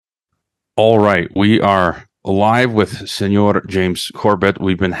All right, we are live with Senor James Corbett.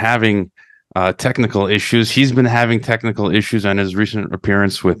 We've been having technical issues. He's been having technical issues on his recent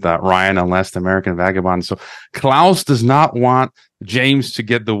appearance with Ryan on Last American Vagabond. So Klaus does not want James to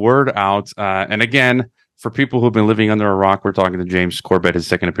get the word out. And again, for people who've been living under a rock, we're talking to James Corbett, his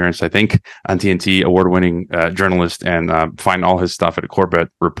second appearance, I think, on TNT, award-winning journalist, and find all his stuff at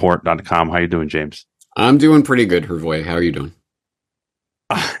CorbettReport.com. How you doing, James? I'm doing pretty good, Hrvoje. How are you doing?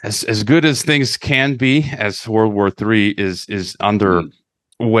 As good as things can be, as World War III is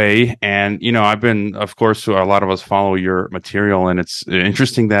underway. And, you know, I've been, of course, a lot of us follow your material, and it's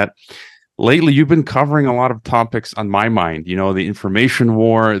interesting that lately you've been covering a lot of topics on my mind, you know, the information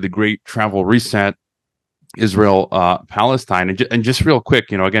war, the great travel reset, Israel, Palestine. And just real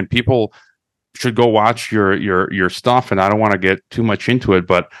quick, you know, again, people should go watch your stuff, and I don't want to get too much into it,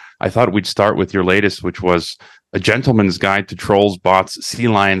 but I thought we'd start with your latest, which was A Gentleman's Guide to Trolls, Bots, Sea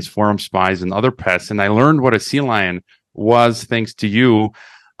Lions, Forum Spies, and Other Pests. And I learned what a sea lion was thanks to you.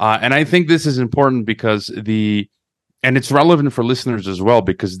 And I think this is important because and it's relevant for listeners as well,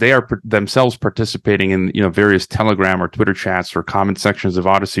 because they are themselves participating in, you know, various Telegram or Twitter chats or comment sections of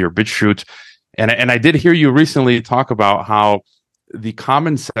Odyssey or BitChute. And I did hear you recently talk about how the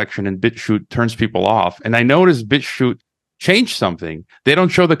comment section in BitChute turns people off. And I noticed BitChute changed something. They don't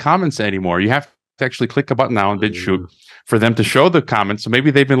show the comments anymore. You have to actually click a button now in BitChute for them to show the comments. So maybe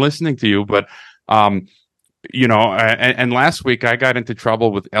they've been listening to you, but you know, and last week I got into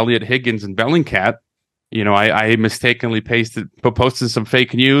trouble with Elliot Higgins and Bellingcat. You know, I mistakenly posted some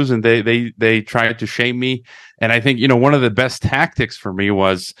fake news, and they tried to shame me. And I think, you know, one of the best tactics for me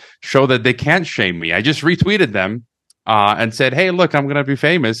was show that they can't shame me. I just retweeted them and said, "Hey, look, I'm going to be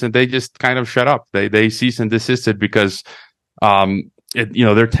famous," and they just kind of shut up. They cease and desisted because you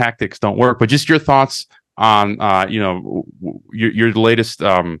know, their tactics don't work. But just your thoughts on you know, your latest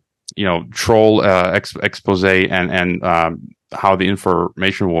you know, troll expose and how the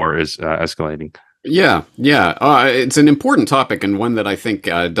information war is escalating. Yeah. It's an important topic, and one that I think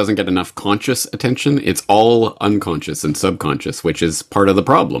doesn't get enough conscious attention. It's all unconscious and subconscious, which is part of the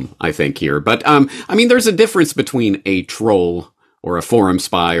problem, I think, here. But I mean, there's a difference between a troll or a forum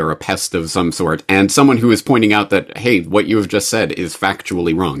spy or a pest of some sort, and someone who is pointing out that, hey, what you have just said is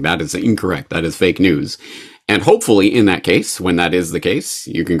factually wrong. That is incorrect. That is fake news. And hopefully, in that case, when that is the case,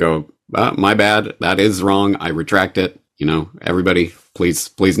 you can go, my bad, that is wrong, I retract it. You know, everybody, please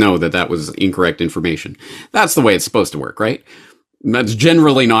know that was incorrect information. That's the way it's supposed to work, right? That's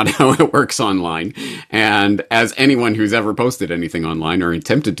generally not how it works online. And as anyone who's ever posted anything online or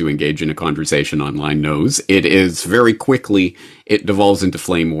attempted to engage in a conversation online knows, it is very quickly, it devolves into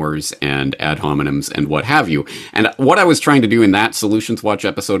flame wars and ad hominems and what have you. And what I was trying to do in that Solutions Watch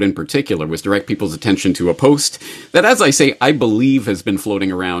episode in particular was direct people's attention to a post that, as I say, I believe has been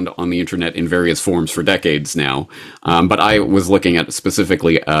floating around on the internet in various forms for decades now. But I was looking at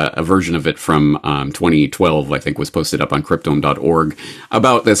specifically a version of it from 2012, I think was posted up on cryptome.org.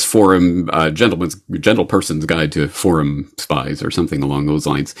 About this forum, gentle person's guide to forum spies or something along those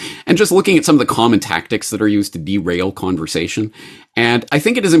lines. And just looking at some of the common tactics that are used to derail conversation. And I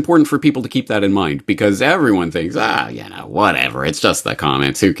think it is important for people to keep that in mind, because everyone thinks, you know, whatever, it's just the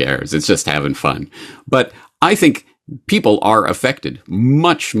comments, who cares? It's just having fun. But I think people are affected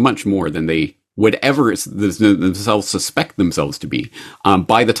much, much more than they would ever themselves suspect themselves to be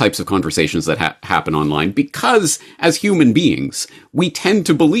by the types of conversations that happen online, because as human beings, we tend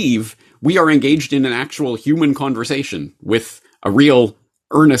to believe we are engaged in an actual human conversation with a real,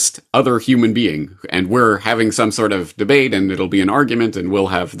 earnest other human being, and we're having some sort of debate, and it'll be an argument, and we'll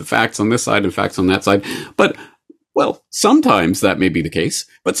have the facts on this side and facts on that side. But, well, sometimes that may be the case,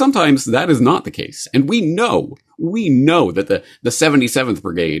 but sometimes that is not the case. And we know that the 77th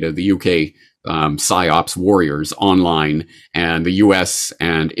Brigade of the UK PsyOps warriors online, and the US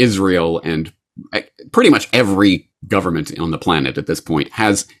and Israel and pretty much every government on the planet at this point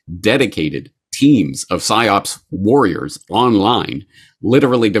has dedicated teams of PsyOps warriors online,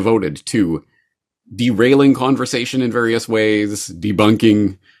 literally devoted to derailing conversation in various ways,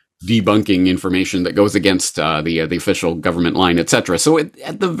 debunking information that goes against the official government line, etc. So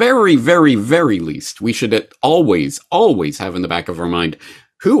at the very, very, very least, we should always have in the back of our mind,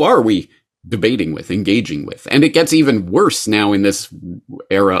 who are we debating with, engaging with? And it gets even worse now in this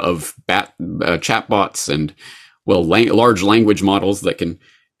era of chatbots and, well, large language models that can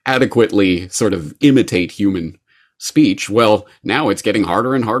adequately sort of imitate human speech. Well, now it's getting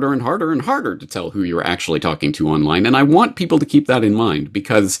harder and harder and harder and harder to tell who you're actually talking to online. And I want people to keep that in mind,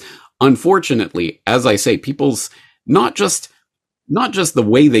 because unfortunately, as I say, people's not just the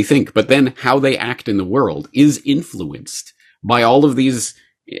way they think, but then how they act in the world is influenced by all of these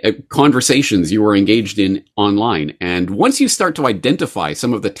conversations you are engaged in online. And once you start to identify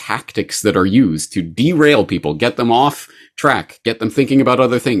some of the tactics that are used to derail people, get them off track, get them thinking about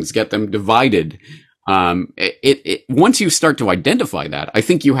other things, get them divided, once you start to identify that, I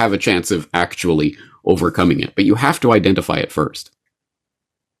think you have a chance of actually overcoming it. But you have to identify it first.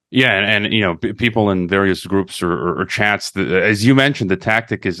 Yeah, and you know, people in various groups or chats, as you mentioned, the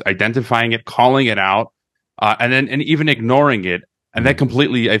tactic is identifying it, calling it out, and even ignoring it. And that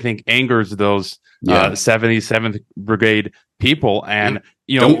completely, I think, angers those 77th Brigade people. And,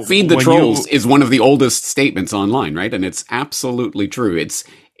 you know, don't feed the trolls is one of the oldest statements online, right? And it's absolutely true.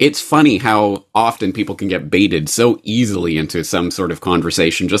 It's funny how often people can get baited so easily into some sort of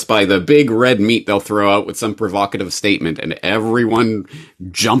conversation just by the big red meat they'll throw out with some provocative statement, and everyone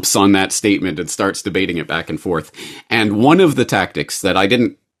jumps on that statement and starts debating it back and forth. And one of the tactics that I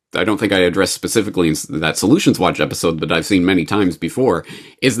don't think I addressed specifically in that Solutions Watch episode, but I've seen many times before,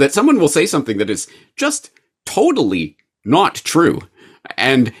 is that someone will say something that is just totally not true.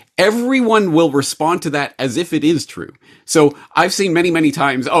 And everyone will respond to that as if it is true. So I've seen many, many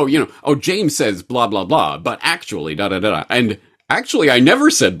times, James says blah, blah, blah, but actually, da, da, da, da. And actually, I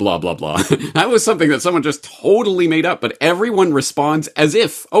never said blah, blah, blah. That was something that someone just totally made up, but everyone responds as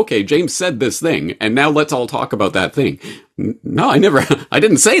if, okay, James said this thing, and now let's all talk about that thing. No, I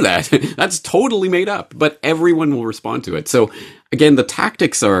didn't say that. That's totally made up, but everyone will respond to it. So again, the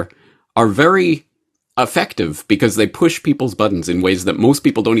tactics are very effective because they push people's buttons in ways that most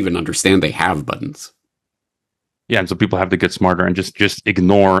people don't even understand they have buttons. Yeah, and so people have to get smarter and just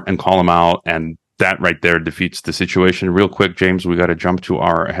ignore and call them out, and that right there defeats the situation. Real quick, James, we got to jump to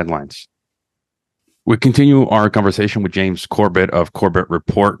our headlines. We continue our conversation with James Corbett of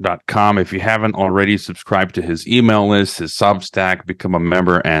CorbettReport.com. If you haven't already, subscribe to his email list, his Substack, become a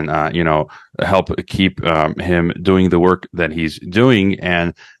member, and help keep him doing the work that he's doing.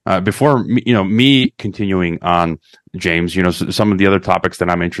 And before me continuing on, James, some of the other topics that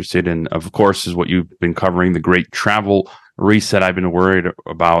I'm interested in, of course, is what you've been covering, the Great Travel Reset. I've been worried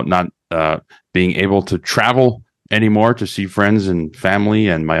about not being able to travel anymore to see friends and family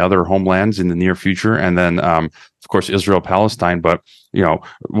and my other homelands in the near future. And then, of course, Israel, Palestine. But,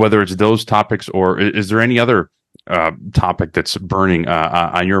 whether it's those topics or is there any other topic that's burning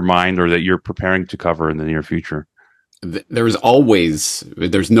on your mind or that you're preparing to cover in the near future? There's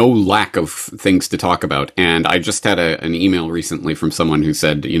no lack of things to talk about. And I just had an email recently from someone who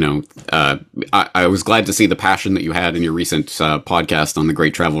said, I was glad to see the passion that you had in your recent podcast on the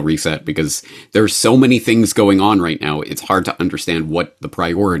Great Travel Reset, because there's so many things going on right now. It's hard to understand what the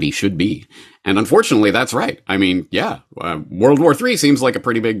priority should be. And unfortunately, that's right. I mean, World War III seems like a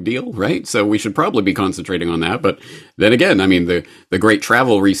pretty big deal, right? So we should probably be concentrating on that. But then again, I mean, the Great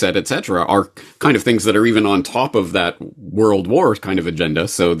Travel Reset, etc., are kind of things that are even on top of that World War kind of agenda,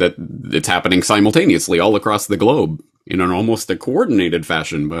 so that it's happening simultaneously all across the globe in an almost a coordinated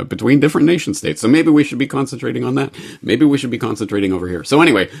fashion between different nation states. So maybe we should be concentrating on that. Maybe we should be concentrating over here. So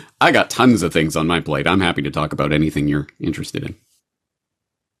anyway, I got tons of things on my plate. I'm happy to talk about anything you're interested in.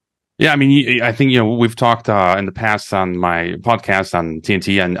 Yeah, I mean, I think, we've talked in the past on my podcast on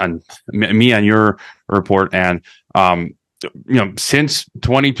TNT and me on your report. And, since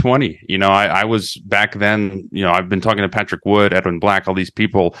 2020, I was back then, I've been talking to Patrick Wood, Edwin Black, all these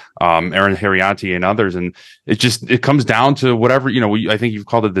people, Aaron Hariati and others. And it comes down to whatever, I think you've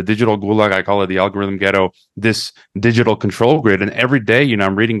called it the digital gulag. I call it the algorithm ghetto, this digital control grid. And every day,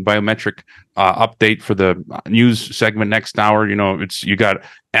 I'm reading biometric update for the news segment next hour. You got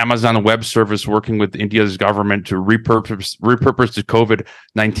Amazon Web Service working with India's government to repurpose the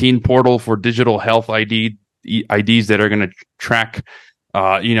COVID-19 portal for digital health IDs that are going to track,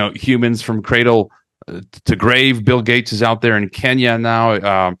 humans from cradle to grave. Bill Gates is out there in Kenya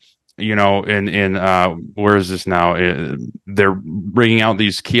now. Where is this now? They're bringing out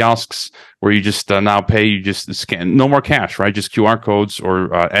these kiosks where you just now pay, you just scan, no more cash, right? Just QR codes or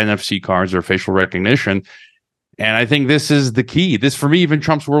NFC cards or facial recognition. And I think this is the key. This, for me, even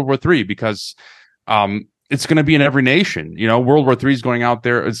trumps World War III, because it's going to be in every nation. World War III is going out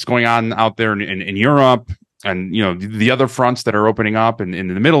there. It's going on out there in Europe, and the other fronts that are opening up in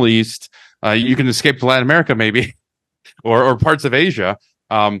the Middle East. You can escape to Latin America, maybe, or parts of Asia,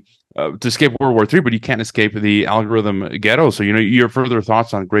 to escape World War III, but you can't escape the algorithm ghetto. So your further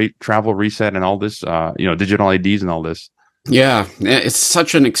thoughts on Great Travel Reset and all this, digital IDs and all this. Yeah, it's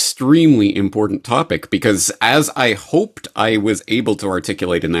such an extremely important topic, because as I hoped I was able to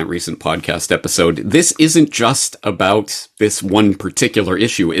articulate in that recent podcast episode, this isn't just about this one particular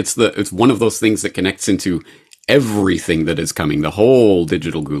issue. It's one of those things that connects into everything that is coming, the whole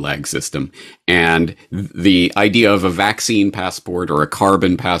digital gulag system, and the idea of a vaccine passport or a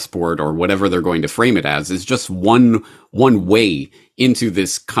carbon passport or whatever they're going to frame it as is just one way into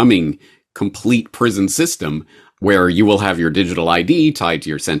this coming complete prison system, where you will have your digital ID tied to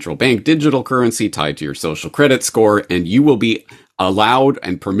your central bank digital currency, tied to your social credit score, and you will be allowed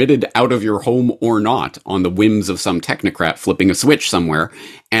and permitted out of your home or not on the whims of some technocrat flipping a switch somewhere.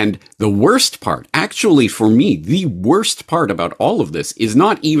 And the worst part, actually for me, the worst part about all of this is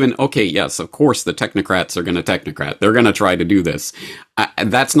not even, okay, yes, of course the technocrats are going to technocrat. They're going to try to do this.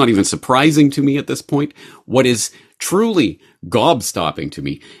 That's not even surprising to me at this point. What is truly gobstopping to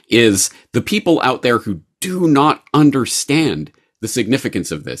me is the people out there who do not understand the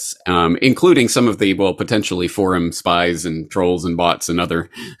significance of this, including some of the, potentially forum spies and trolls and bots and other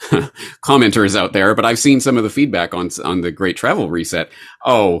commenters out there. But I've seen some of the feedback on the Great Travel Reset.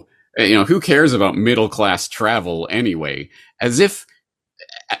 Oh, who cares about middle class travel anyway? As if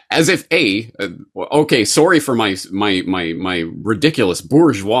okay, sorry for my ridiculous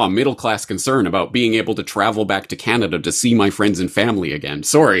bourgeois middle class concern about being able to travel back to Canada to see my friends and family again.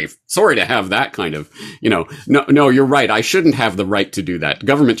 Sorry to have that kind of, no, you're right. I shouldn't have the right to do that.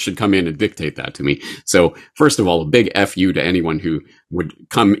 Government should come in and dictate that to me. So first of all, a big F you to anyone who would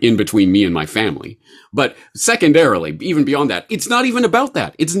come in between me and my family. But secondarily, even beyond that, it's not even about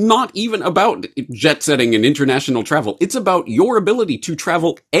that. It's not even about jet setting and international travel. It's about your ability to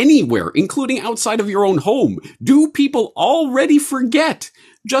travel anywhere, including outside of your own home. Do people already forget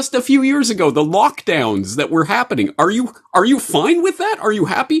just a few years ago the lockdowns that were happening? Are you fine with that? Are you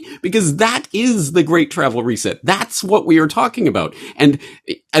happy? Because that is the Great Travel Reset. That's what we are talking about. And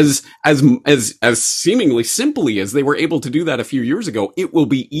as seemingly simply as they were able to do that a few years ago, it will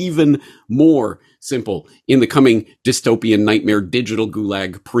be even more simple in the coming dystopian nightmare digital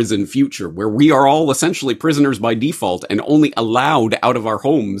gulag prison future, where we are all essentially prisoners by default and only allowed out of our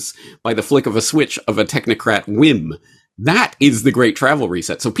homes by the flick of a switch of a technocrat whim. That is the Great Travel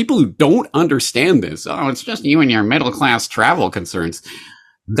Reset. So people who don't understand this, it's just you and your middle class travel concerns.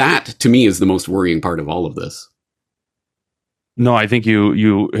 That to me is the most worrying part of all of this. No, I think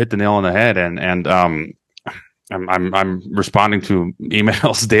you hit the nail on the head, and I'm responding to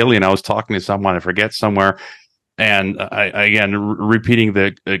emails daily, and I was talking to someone, I forget somewhere, and repeating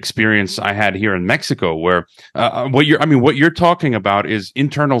the experience I had here in Mexico, where what you're talking about is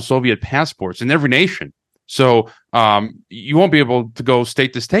internal Soviet passports in every nation. So you won't be able to go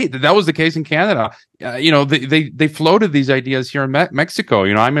state to state. That was the case in Canada. They floated these ideas here in Mexico.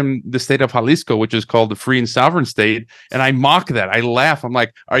 I'm in the state of Jalisco, which is called the free and sovereign state, and I mock that. I laugh. I'm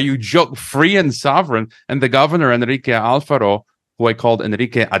like, "Are you joke? Free and sovereign?" And the governor Enrique Alfaro, who I called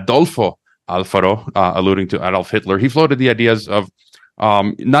Enrique Adolfo Alfaro, alluding to Adolf Hitler, he floated the ideas of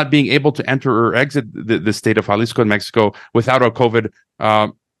not being able to enter or exit the state of Jalisco in Mexico without a COVID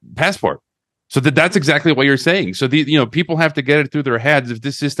passport. So that's exactly what you're saying. So people have to get it through their heads. If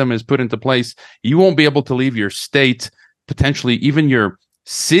this system is put into place, you won't be able to leave your state, potentially even your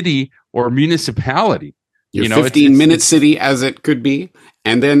city or municipality. Your 15-minute city, as it could be.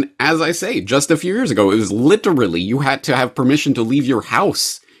 And then, as I say, just a few years ago, it was literally you had to have permission to leave your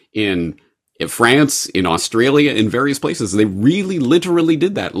house in France, in Australia, in various places. They really literally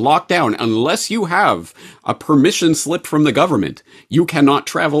did that. Lockdown. Unless you have a permission slip from the government, you cannot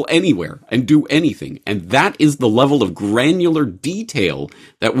travel anywhere and do anything. And that is the level of granular detail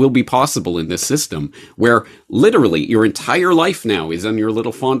that will be possible in this system, where literally your entire life now is on your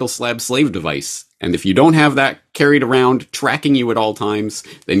little fondle slab slave device. And if you don't have that carried around, tracking you at all times,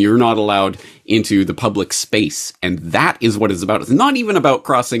 then you're not allowed into the public space. And that is what it's about. It's not even about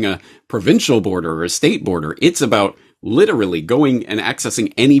crossing a provincial border or a state border. It's about literally going and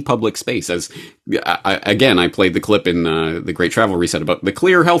accessing any public space. As I played the clip in the Great Travel Reset about the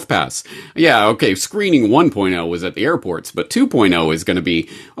Clear Health Pass. Yeah, okay, screening 1.0 was at the airports, but 2.0 is going to be,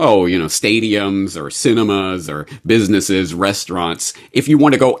 stadiums or cinemas or businesses, restaurants. If you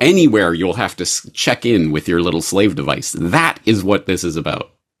want to go anywhere, you'll have to check in with your little slave device. That is what this is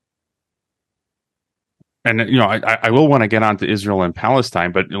about. And, I will want to get on to Israel and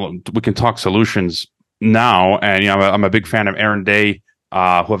Palestine, but we can talk solutions now. And I'm a big fan of Aaron Day, who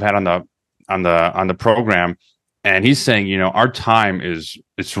I've had on the program, and he's saying our time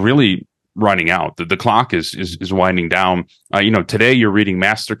it's really running out. The clock is winding down. Today you're reading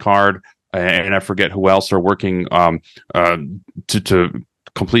MasterCard, and I forget who else are working to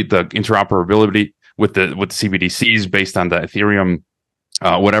complete the interoperability with the CBDCs based on the Ethereum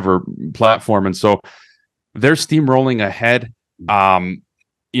whatever platform, and so they're steamrolling ahead.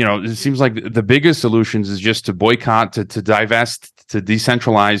 it seems like the biggest solutions is just to boycott, to divest, to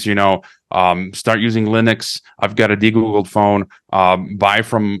decentralize, start using Linux. I've got a de-Googled phone, buy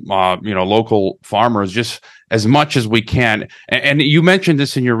from, local farmers, just as much as we can. And you mentioned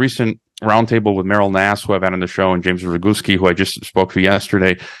this in your recent roundtable with Meryl Nass, who I've had on the show, and James Roguski, who I just spoke to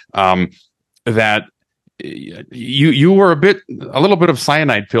yesterday, that you were a little bit of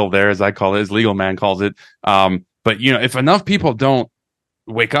cyanide pill there, as I call it, as Legal Man calls it. But if enough people don't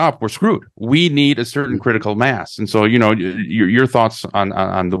wake up, we're screwed. We need a certain critical mass. And so, your thoughts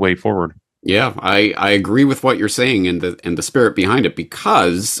on the way forward. Yeah, I agree with what you're saying and the spirit behind it,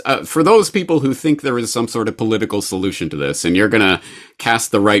 because for those people who think there is some sort of political solution to this, and you're going to cast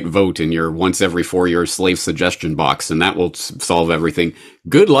the right vote in your once every 4 year slave suggestion box, and that will solve everything,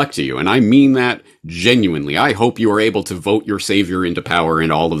 good luck to you. And I mean that genuinely. I hope you are able to vote your savior into power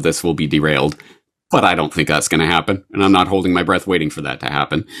and all of this will be derailed. But I don't think that's going to happen, and I'm not holding my breath waiting for that to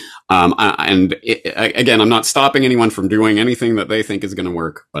happen. Again, I'm not stopping anyone from doing anything that they think is going to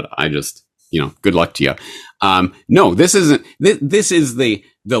work, but I just, good luck to you. No, this isn't. This is the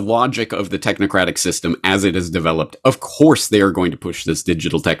logic of the technocratic system as it is developed. Of course, they are going to push this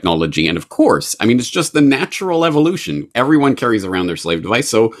digital technology, and of course, it's just the natural evolution. Everyone carries around their slave device,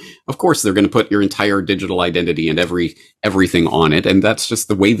 so of course they're going to put your entire digital identity and everything on it, and that's just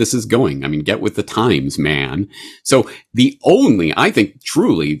the way this is going. Get with the times, man. So I think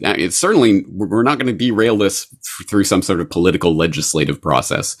truly, it's certainly, we're not going to derail this through some sort of political legislative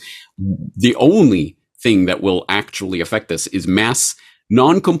process. The only thing that will actually affect this is mass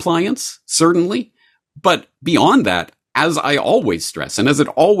non-compliance, certainly. But beyond that, as I always stress, and as it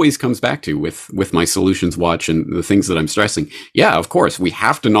always comes back to with my solutions watch and the things that I'm stressing, yeah, of course, we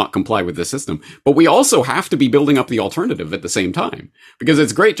have to not comply with the system, but we also have to be building up the alternative at the same time. Because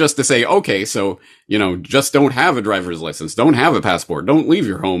it's great just to say, okay, so, just don't have a driver's license, don't have a passport, don't leave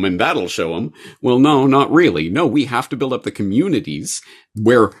your home, and that'll show them. Well, no, not really. No, we have to build up the communities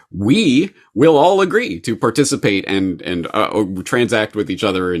where we will all agree to participate and transact with each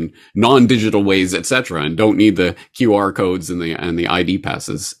other in non-digital ways, etc., and don't need the QR codes and the ID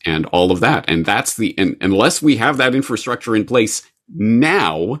passes and all of that. And that's unless we have that infrastructure in place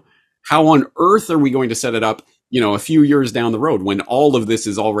now, how on earth are we going to set it up, a few years down the road when all of this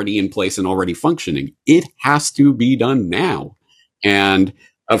is already in place and already functioning? It has to be done now. And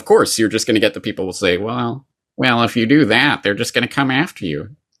of course, you're just going to get the people who say, well, if you do that, they're just going to come after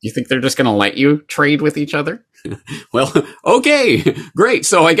you. You think they're just going to let you trade with each other? Well, okay, great.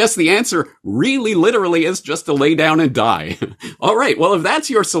 So I guess the answer really literally is just to lay down and die. All right. Well, if that's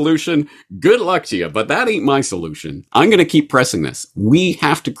your solution, good luck to you. But that ain't my solution. I'm going to keep pressing this. We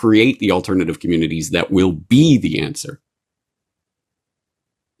have to create the alternative communities that will be the answer.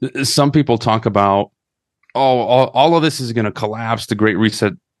 Some people talk about, all of this is going to collapse. The Great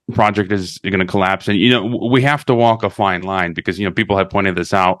Reset project is going to collapse. And, we have to walk a fine line because, people have pointed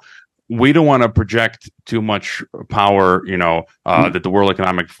this out. We don't want to project too much power, that the World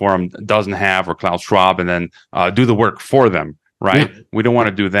Economic Forum doesn't have, or Klaus Schwab, and then do the work for them, right? Yeah. We don't want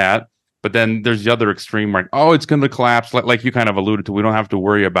to do that. But then there's the other extreme, like, it's going to collapse, like you kind of alluded to. We don't have to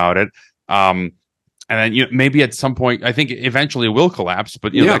worry about it. And then maybe at some point, I think eventually it will collapse,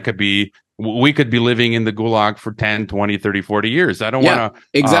 but that could be, we could be living in the Gulag for 10, 20, 30, 40 years. I don't want to.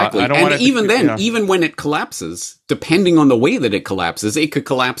 Exactly. Even when it collapses, depending on the way that it collapses, it could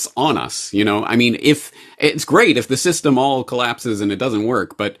collapse on us. If it's great if the system all collapses and it doesn't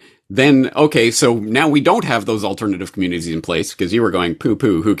work, but then, okay, so now we don't have those alternative communities in place because you were going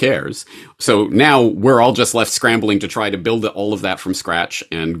poo-poo, who cares? So now we're all just left scrambling to try to build all of that from scratch,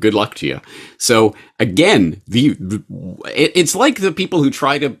 and good luck to you. So again, it's like the people who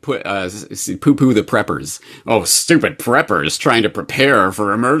try to poo-poo the preppers. Oh, stupid preppers trying to prepare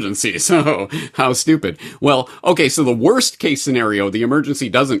for emergencies. Oh, how stupid. Well, okay, so the worst case scenario, the emergency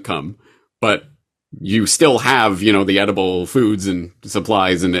doesn't come, but you still have, the edible foods and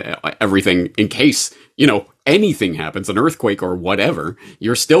supplies and everything in case, anything happens, an earthquake or whatever,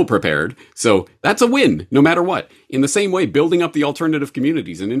 you're still prepared. So that's a win, no matter what. In the same way, building up the alternative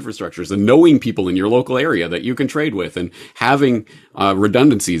communities and infrastructures and knowing people in your local area that you can trade with and having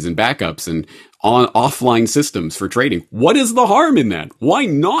redundancies and backups and on offline systems for trading. What is the harm in that? Why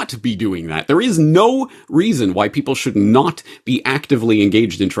not be doing that? There is no reason why people should not be actively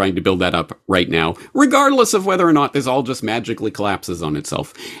engaged in trying to build that up right now, regardless of whether or not this all just magically collapses on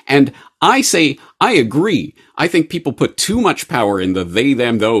itself. And I say, I agree. I think people put too much power in the they,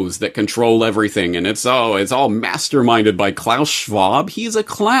 them, those that control everything. And it's all masterminded by Klaus Schwab. He's a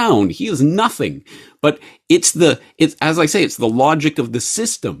clown. He is nothing. But it's as I say, it's the logic of the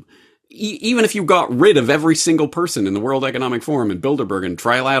system. even if you got rid of every single person in the World Economic Forum and Bilderberg and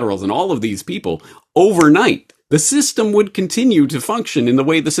trilaterals and all of these people overnight, the system would continue to function in the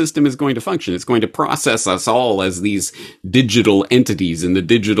way the system is going to function. It's going to process us all as these digital entities in the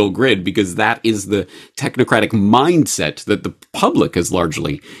digital grid, because that is the technocratic mindset that the public has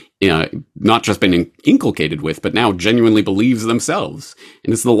largely not just been inculcated with, but now genuinely believes themselves.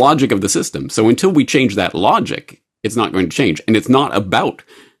 And it's the logic of the system. So until we change that logic, it's not going to change. And it's not about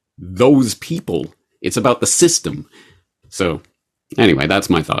those people. It's about the system. So anyway, that's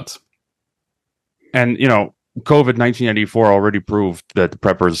my thoughts. And, COVID 1984 already proved that the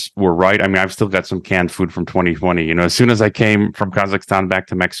preppers were right. I mean, I've still got some canned food from 2020. As soon as I came from Kazakhstan back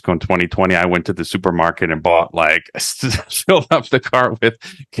to Mexico in 2020, I went to the supermarket and bought filled up the cart with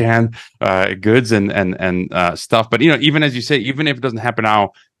canned goods and stuff. But, even as you say, even if it doesn't happen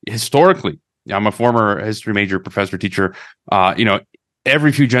now, historically, I'm a former history major, professor, teacher,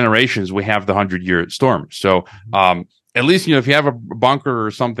 every few generations we have the 100-year storm. So at least, if you have a bunker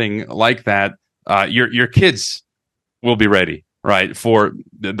or something like that, your kids will be ready, right, for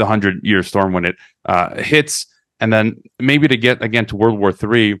the 100-year storm when it hits. And then maybe to get again to World War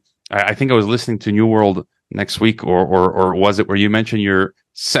III, I think I was listening to New World Next Week, or was it where you mentioned your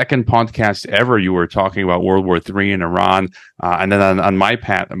second podcast ever? You were talking about World War III in Iran, and then on my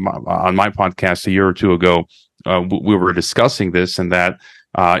podcast a year or two ago, we were discussing this, and that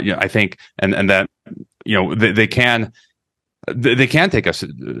I think and that they can take us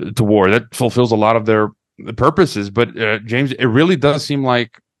to war. That fulfills a lot of their purposes. But James, it really does seem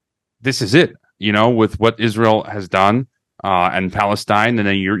like this is it, with what Israel has done and Palestine. And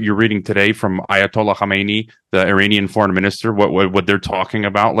then you're reading today from Ayatollah Khamenei, the Iranian foreign minister, what they're talking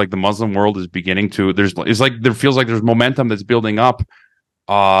about. Like the Muslim world is beginning to, there feels like there's momentum that's building up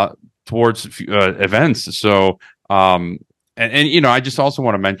towards events. So, I just also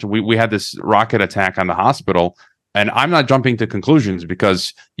want to mention, we had this rocket attack on the hospital. And I'm not jumping to conclusions,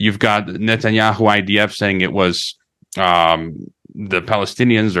 because you've got Netanyahu IDF saying it was the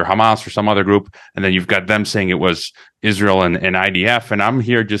Palestinians or Hamas or some other group, and then you've got them saying it was Israel and IDF. And I'm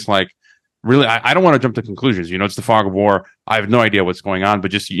here just really, I don't want to jump to conclusions. It's the fog of war. I have no idea what's going on, but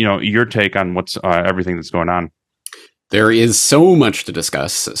just, your take on what's everything that's going on. There is so much to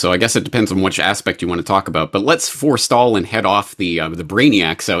discuss, so I guess it depends on which aspect you want to talk about. But let's forestall and head off the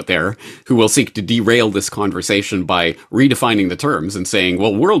brainiacs out there who will seek to derail this conversation by redefining the terms and saying,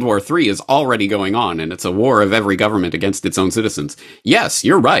 well, World War III is already going on, and it's a war of every government against its own citizens. Yes,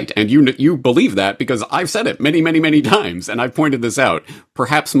 you're right, and you believe that because I've said it many, many, many times, and I've pointed this out,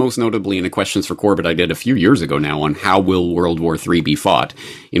 perhaps most notably in a Questions for Corbett I did a few years ago now on how will World War III be fought,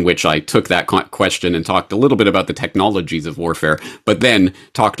 in which I took that question and talked a little bit about the technology of warfare, but then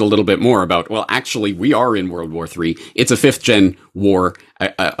talked a little bit more about, well, actually, we are in World War III. It's a fifth-gen war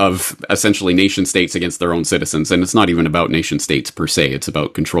of essentially nation states against their own citizens, and it's not even about nation states per se. It's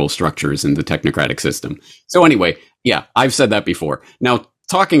about control structures in the technocratic system. So anyway, yeah, I've said that before. Now,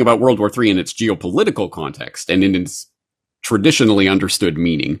 talking about World War III in its geopolitical context and in its traditionally understood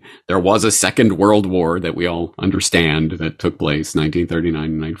meaning, there was a Second World War that we all understand that took place 1939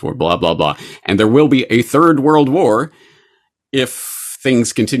 and 94, blah, blah, blah. And there will be a Third World War if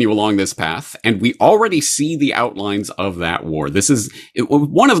things continue along this path. And we already see the outlines of that war. This is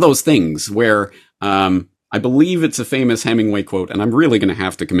one of those things where I believe it's a famous Hemingway quote, and I'm really going to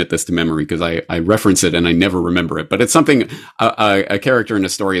have to commit this to memory because I reference it and I never remember it. But it's something a character in a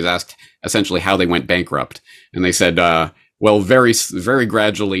story is asked essentially how they went bankrupt. And they said, well, very, very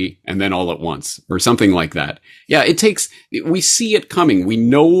gradually and then all at once, or something like that. Yeah, we see it coming. We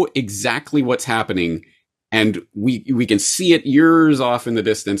know exactly what's happening, and we can see it years off in the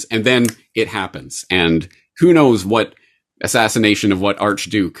distance, and then it happens. And who knows what assassination of what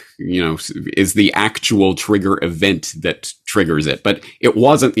Archduke, is the actual trigger event that triggers it. But it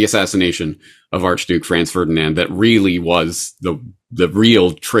wasn't the assassination of Archduke Franz Ferdinand that really was the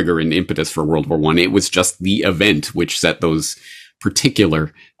real trigger and impetus for World War I. It was just the event which set those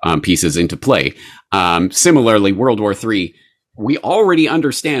particular pieces into play. Similarly, World War III, we already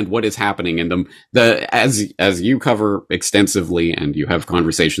understand what is happening in them. As you cover extensively, and you have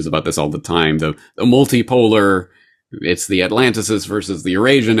conversations about this all the time, the multipolar, it's the Atlanticists versus the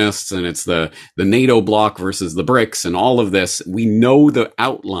Eurasianists, and it's the NATO bloc versus the BRICS, and all of this. We know the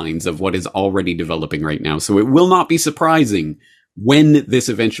outlines of what is already developing right now. So it will not be surprising when this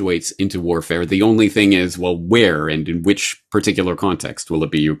eventuates into warfare. The only thing is, well, where and in which particular context? Will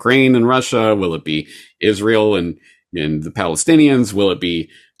it be Ukraine and Russia? Will it be Israel and the Palestinians? Will it be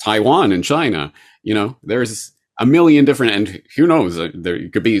Taiwan and China? There's a million different, and who knows, there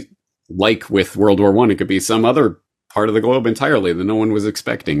could be, like with World War I, it could be some other part of the globe entirely that no one was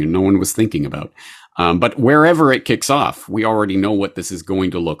expecting and no one was thinking about. But wherever it kicks off, we already know what this is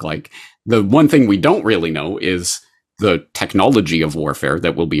going to look like. The one thing we don't really know is the technology of warfare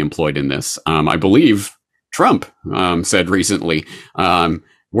that will be employed in this. I believe Trump said recently,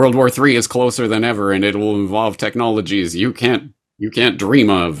 World War III is closer than ever, and it will involve technologies you can't dream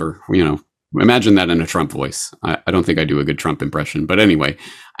of, or, imagine that in a Trump voice. I don't think I do a good Trump impression, but anyway.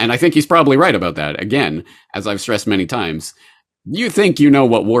 And I think he's probably right about that. Again, as I've stressed many times, you think you know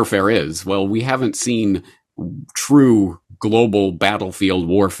what warfare is. Well, we haven't seen true global battlefield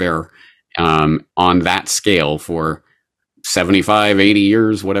warfare on that scale for 75, 80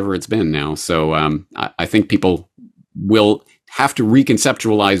 years, whatever it's been now. So I think people will have to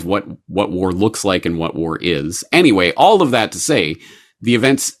reconceptualize what war looks like and what war is. Anyway, all of that to say, the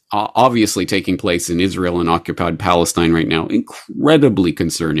events obviously taking place in Israel and occupied Palestine right now, incredibly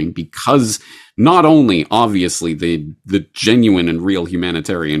concerning, because not only obviously the genuine and real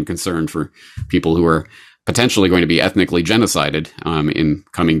humanitarian concern for people who are potentially going to be ethnically genocided in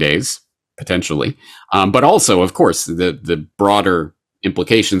coming days, potentially, but also, of course, the broader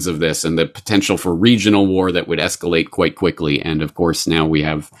implications of this and the potential for regional war that would escalate quite quickly. And of course, now we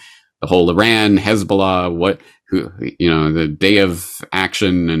have the whole Iran, Hezbollah, the day of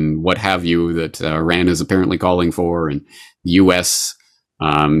action and what have you that Iran is apparently calling for, and the U.S.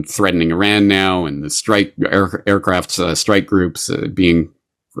 Threatening Iran now, and the aircraft strike groups being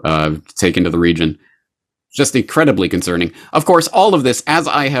taken to the region. Just incredibly concerning. Of course, all of this, as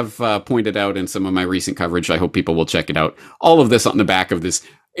I have pointed out in some of my recent coverage, I hope people will check it out. All of this on the back of this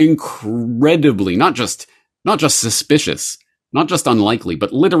incredibly, not just suspicious, not just unlikely,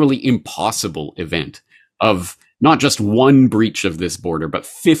 but literally impossible event of not just one breach of this border, but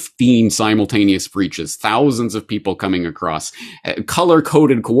 15 simultaneous breaches, thousands of people coming across,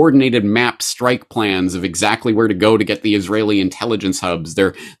 color-coded, coordinated map strike plans of exactly where to go to get the Israeli intelligence hubs.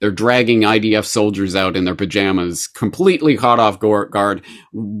 They're dragging IDF soldiers out in their pajamas, completely caught off guard,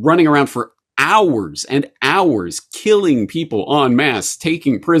 running around for hours and hours, killing people en masse,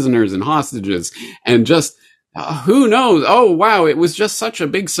 taking prisoners and hostages, and just, who knows? Oh, wow, it was just such a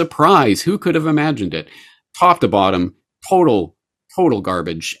big surprise. Who could have imagined it? Top to bottom, total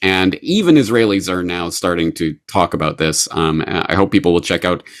garbage. And even Israelis are now starting to talk about this. I hope people will check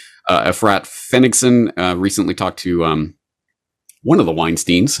out Efrat Fenigson. Recently talked to one of the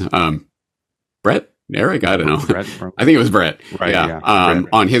Weinsteins, Brett, Eric, I don't know. Brett, I think it was Brett. Right, yeah. Brett.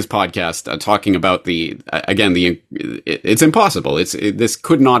 On his podcast, talking about it's impossible. This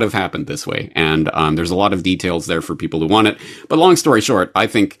could not have happened this way. And there's a lot of details there for people who want it. But long story short, I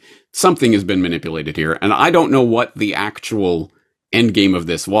think something has been manipulated here. And I don't know what the actual end game of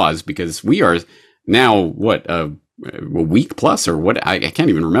this was, because we are now, a week plus, or what? I can't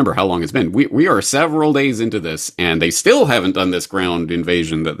even remember how long it's been. We are several days into this, and they still haven't done this ground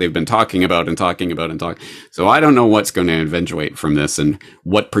invasion that they've been talking about. So I don't know what's going to eventuate from this and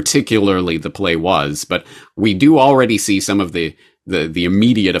what particularly the play was. But we do already see some of the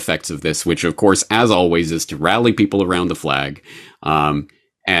immediate effects of this, which, of course, as always, is to rally people around the flag.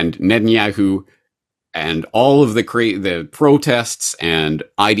 And Netanyahu and all of the protests and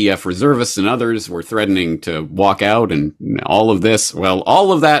IDF reservists and others were threatening to walk out, and all of this, well,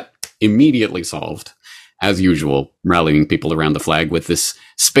 all of that immediately solved, as usual, rallying people around the flag with this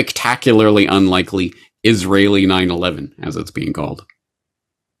spectacularly unlikely Israeli 9/11, as it's being called.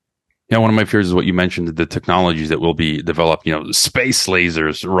 Yeah, one of my fears is what you mentioned, the technologies that will be developed, space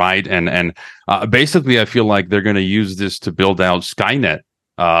lasers, right? And basically, I feel like they're going to use this to build out Skynet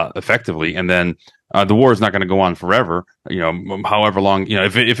effectively, and then the war is not going to go on forever. However long,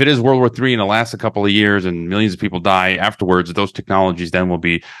 if it is World War III and it lasts a couple of years and millions of people die afterwards, those technologies then will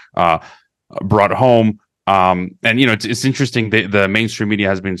be brought home. And it's interesting. The mainstream media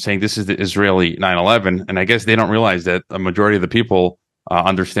has been saying this is the Israeli 9/11, and I guess they don't realize that a majority of the people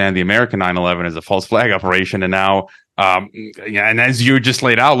understand the American 9/11 as a false flag operation. And now, and as you just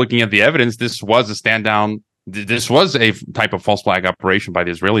laid out, looking at the evidence, this was a stand down. This was a type of false flag operation by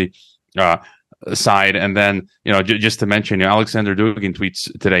the Israeli side. And then, just to mention, Alexander Dugin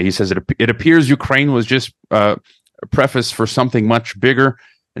tweets today. He says it appears Ukraine was just preface for something much bigger.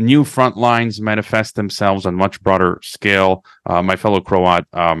 New front lines manifest themselves on much broader scale. My fellow Croat,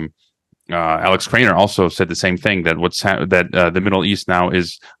 Alex Craner, also said the same thing, that the Middle East now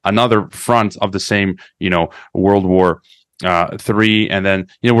is another front of the same, World War III. And then,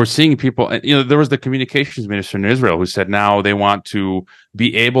 we're seeing people, there was the communications minister in Israel who said now they want to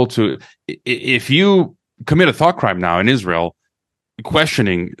be able to, if you commit a thought crime now in Israel,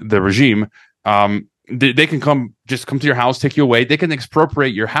 questioning the regime, they can come to your house, take you away. They can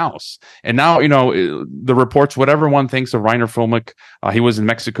expropriate your house. And now, the reports, whatever one thinks of Reiner Fulmick, he was in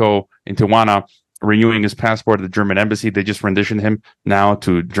Mexico, in Tijuana, renewing his passport at the German embassy. They just renditioned him now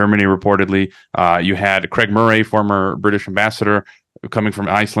to Germany, reportedly. You had Craig Murray, former British ambassador, coming from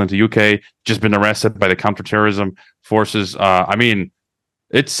Iceland to UK, just been arrested by the counterterrorism forces.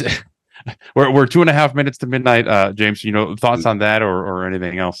 It's we're 2.5 minutes to midnight, James. Thoughts on that or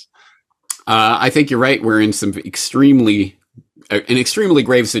anything else? I think you're right. We're in an extremely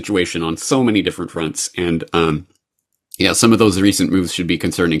grave situation on so many different fronts. And some of those recent moves should be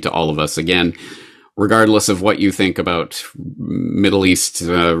concerning to all of us. Again, regardless of what you think about Middle East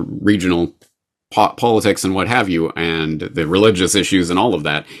regional politics and what have you, and the religious issues and all of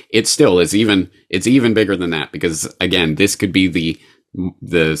that, it's even bigger than that, because again, this could be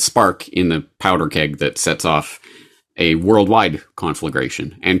the spark in the powder keg that sets off a worldwide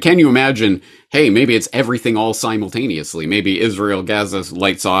conflagration. And can you imagine, hey, maybe it's everything all simultaneously. Maybe Israel, Gaza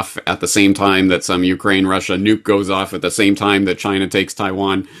lights off at the same time that some Ukraine, Russia nuke goes off at the same time that China takes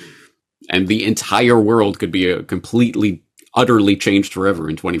Taiwan. And the entire world could be completely, utterly changed forever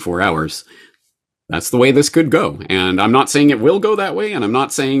in 24 hours. That's the way this could go. And I'm not saying it will go that way. And I'm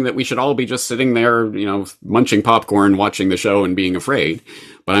not saying that we should all be just sitting there, munching popcorn, watching the show and being afraid.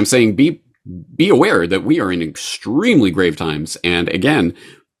 But I'm saying be aware that we are in extremely grave times. And again,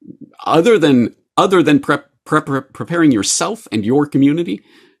 other than preparing yourself and your community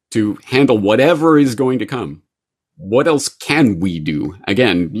to handle whatever is going to come, what else can we do?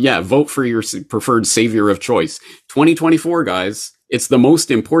 Again, vote for your preferred savior of choice. 2024, guys, it's the most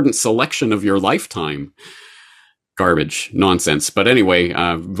important selection of your lifetime. Garbage, nonsense. But anyway,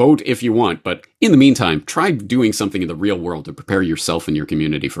 vote if you want. But in the meantime, try doing something in the real world to prepare yourself and your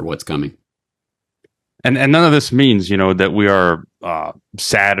community for what's coming. And none of this means, that we are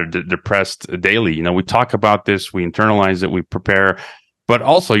sad or depressed daily. We talk about this, we internalize it, we prepare, but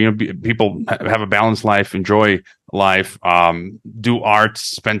also, people have a balanced life, enjoy life, do art,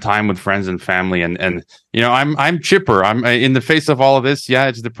 spend time with friends and family, and I'm chipper. I'm in the face of all of this. Yeah,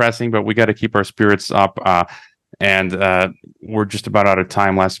 it's depressing, but we got to keep our spirits up. And we're just about out of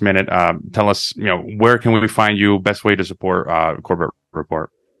time. Last minute, tell us, where can we find you? Best way to support Corbett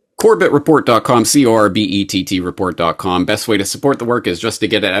Report. CorbettReport.com, CORBETT report.com. Best way to support the work is just to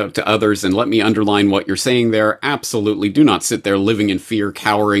get it out to others. And let me underline what you're saying there. Absolutely. Do not sit there living in fear,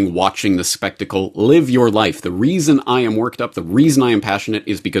 cowering, watching the spectacle. Live your life. The reason I am worked up, the reason I am passionate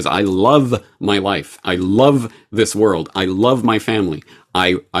is because I love my life. I love this world. I love my family.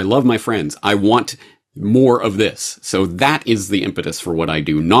 I love my friends. I want more of this. So that is the impetus for what I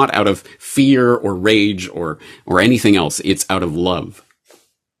do, not out of fear or rage or anything else. It's out of love.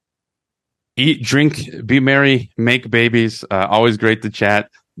 Eat, drink, be merry, make babies. Always great to chat.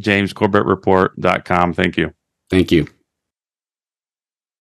 James, CorbettReport.com. Thank you. Thank you.